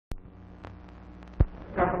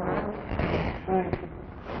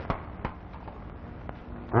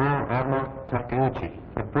Admiral Takeuchi,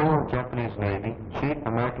 Imperial Japanese Navy, Chief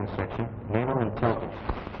American Section, Naval Intelligence.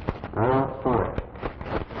 Roll 4.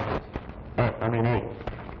 8.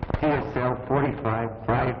 PSL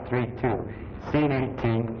 45532, Scene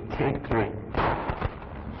 18, Take 3.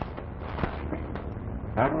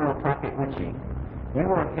 Admiral Takeuchi, you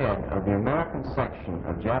were head of the American Section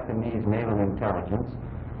of Japanese Naval Intelligence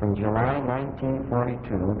from July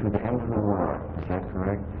 1942 to the end of the war. Is that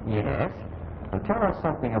correct? Yes. Now tell us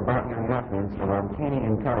something about your methods of obtaining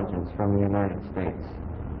intelligence from the United States.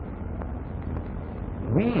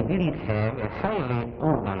 We didn't have a highly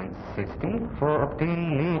organized system for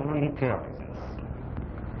obtaining naval intelligence.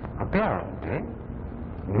 Apparently,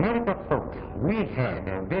 America thought we had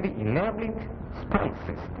a very elaborate spy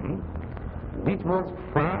system, which was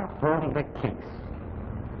far from the case.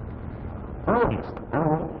 Almost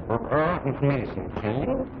all of our information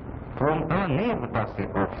came from our naval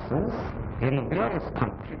officers in various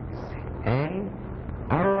countries and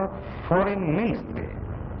our foreign ministry.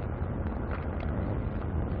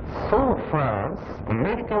 So far as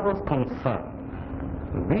America was concerned,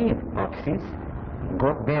 these officers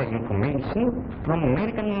got their information from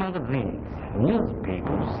American magazines,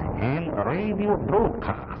 newspapers, and radio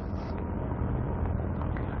broadcasts.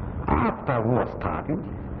 After war started,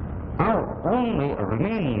 our only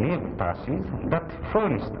remaining naval bases that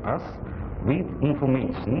furnished us with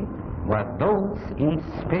information were those in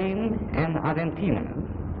Spain and Argentina,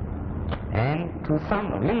 and to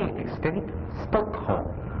some little extent, Stockholm.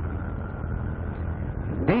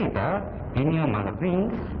 Data in your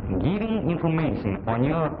magazines giving information on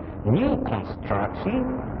your new construction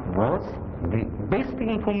was the best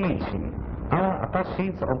information our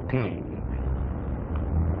attaches obtained.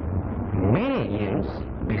 Many years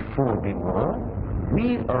before the war,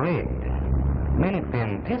 we read many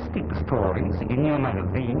fantastic stories in your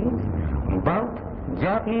magazines about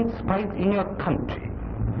Japanese spies in your country.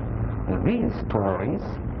 These stories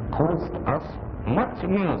caused us much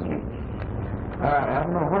amusement.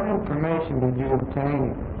 Admiral, what information did you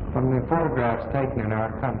obtain from the photographs taken in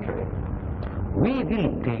our country? We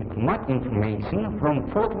didn't take much information from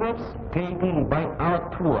photographs taken by our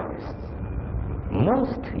tourists.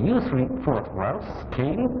 Most useful photographs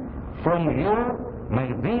came from your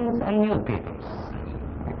magazines and newspapers.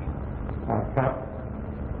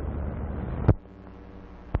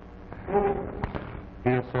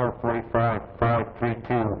 PSL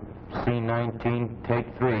 45532, C19, take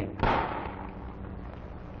 3.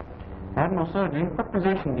 Admiral Soji, what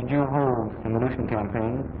position did you hold in the Aleutian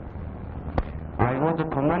campaign? I was the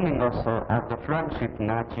commanding officer of the flagship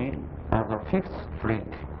Nachi of the 5th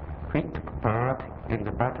Fleet, which took part in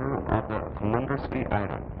the Battle of the Commanderski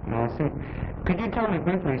Island. I see. Could you tell me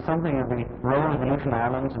briefly something of the role of the Aleutian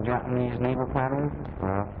Islands in Japanese naval planning?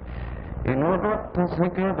 Well, in order to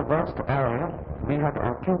secure the vast area we had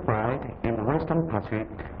occupied in the Western Pacific,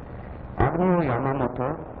 Admiral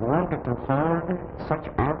Yamamoto wanted to hold such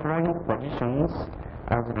outlying positions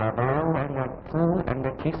as Naval and Nachi and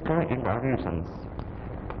the Kiska in the Aleutians.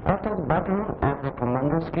 After the Battle of the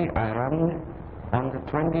Commanderski Island on the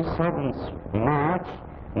 27th March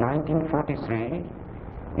 1943,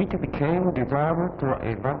 it became desirable to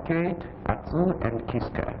evacuate Atsu and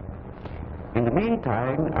Kiska. In the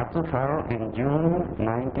meantime, Atsu fell in June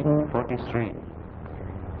 1943.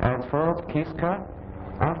 As for Kiska,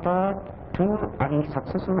 after 2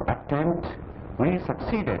 unsuccessful attempts, we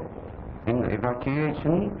succeeded in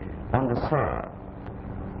evacuation on the 3rd.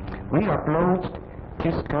 We approached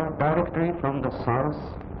Kiska directly from the south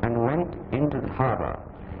and went into the harbor,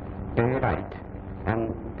 daylight,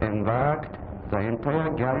 and embarked the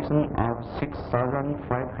entire garrison of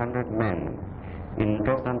 6,500 men in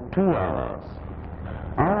less than 2 hours.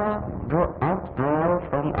 Our outdraw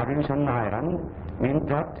from Aleutian Island meant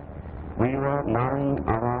that we were narrowing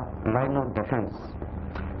our line of defense.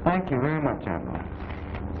 Thank you very much, Admiral.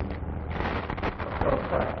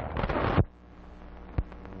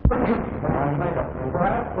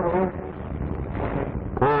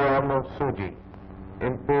 Admiral Soji,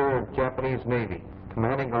 Imperial Japanese Navy,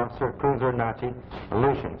 Commanding Officer Cruiser Nachi,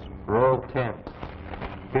 Aleutians, Roll 10,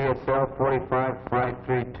 PSL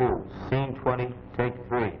 45532, Scene 20, Take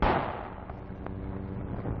 3.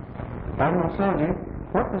 Admiral Soji,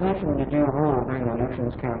 what position did you hold during the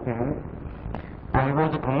Aleutians campaign? I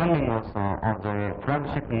was the commanding officer of the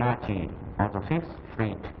flagship Nachi of the 5th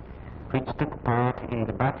Fleet, which took part in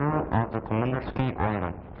the Battle of the Commanderski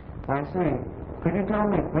Island. I see. Could you tell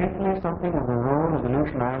me briefly something of the role of the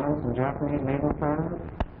Aleutian Islands in Japanese naval planning?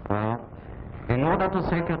 Well, in order to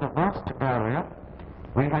secure the vast area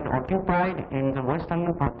we had occupied in the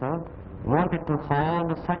western quarter, wanted to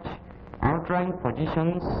hold such outlying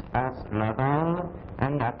positions as Naval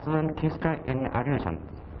and Natsu and Kiska in Aleutians.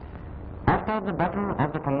 After the Battle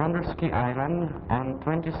of the Commander's Key Island on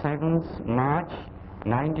 27th March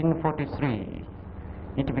 1943,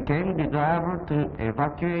 it became desirable to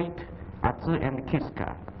evacuate Atsu and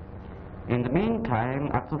Kiska. In the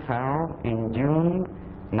meantime, Atsu fell in June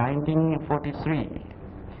 1943.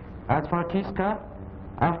 As for Kiska,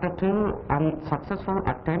 after 2 unsuccessful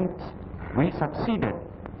attempts, we succeeded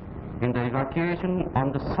in the evacuation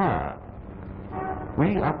on the 3rd.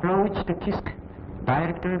 We approached Kiska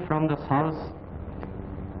directly from the south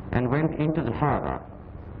and went into the harbor.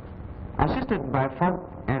 Assisted by fog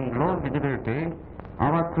and low visibility,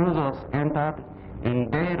 our cruisers entered in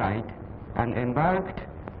daylight and embarked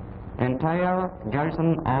entire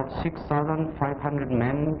garrison of 6,500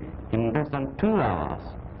 men in less than 2 hours.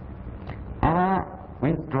 Our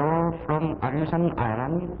withdrawal from Aleutian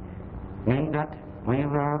Island meant that we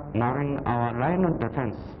were narrowing our line of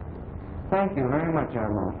defense. Thank you very much,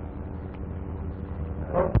 Admiral.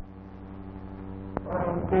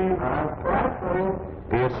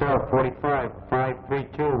 BSL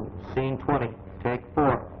 45-532, scene 20, take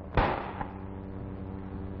 4.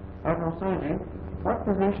 Admiral Soji, what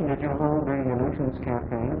position did you hold during the Aleutians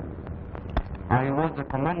campaign? I was the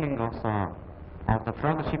commanding officer of the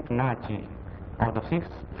flagship Nachi of the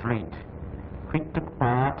 6th Fleet, which took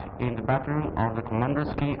part in the Battle of the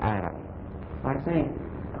Commander's Key Island. I see.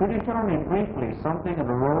 Could you tell me briefly something of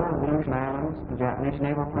the role of the Aleutian Islands, the Japanese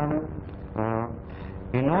naval front?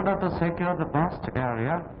 In order to secure the vast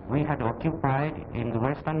area we had occupied in the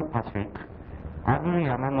Western Pacific, Admiral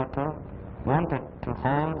Yamamoto wanted to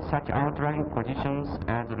hold such outlying positions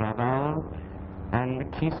as Naval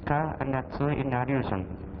and Kiska and Natsu in Aleutians.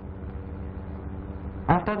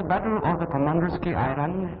 After the Battle of the Commander's Key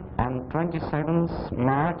Island on 27th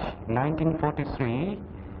March 1943,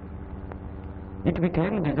 it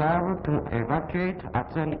became desirable to evacuate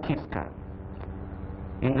Atsu and Kiska.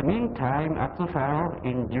 In the meantime, Atsu fell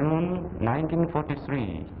in June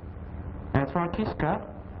 1943. As for Kiska,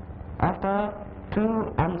 after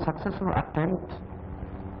 2 unsuccessful attempts,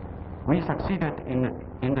 we succeeded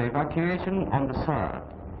in the evacuation on the 3rd.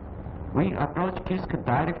 We approached Kiska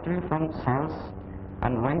directly from south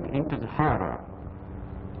and went into the harbor.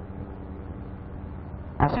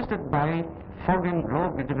 Assisted by fog and low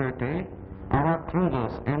visibility, our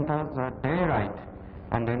cruisers entered the daylight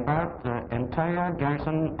and embarked the entire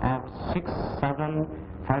garrison of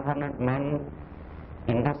 6,500 men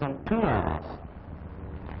in less than 2 hours.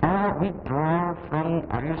 Our withdrawal from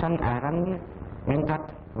Aleutian Island meant that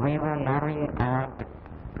we were narrowing our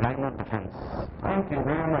line of defense. Thank you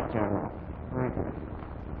very much, Admiral. Very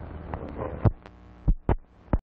good.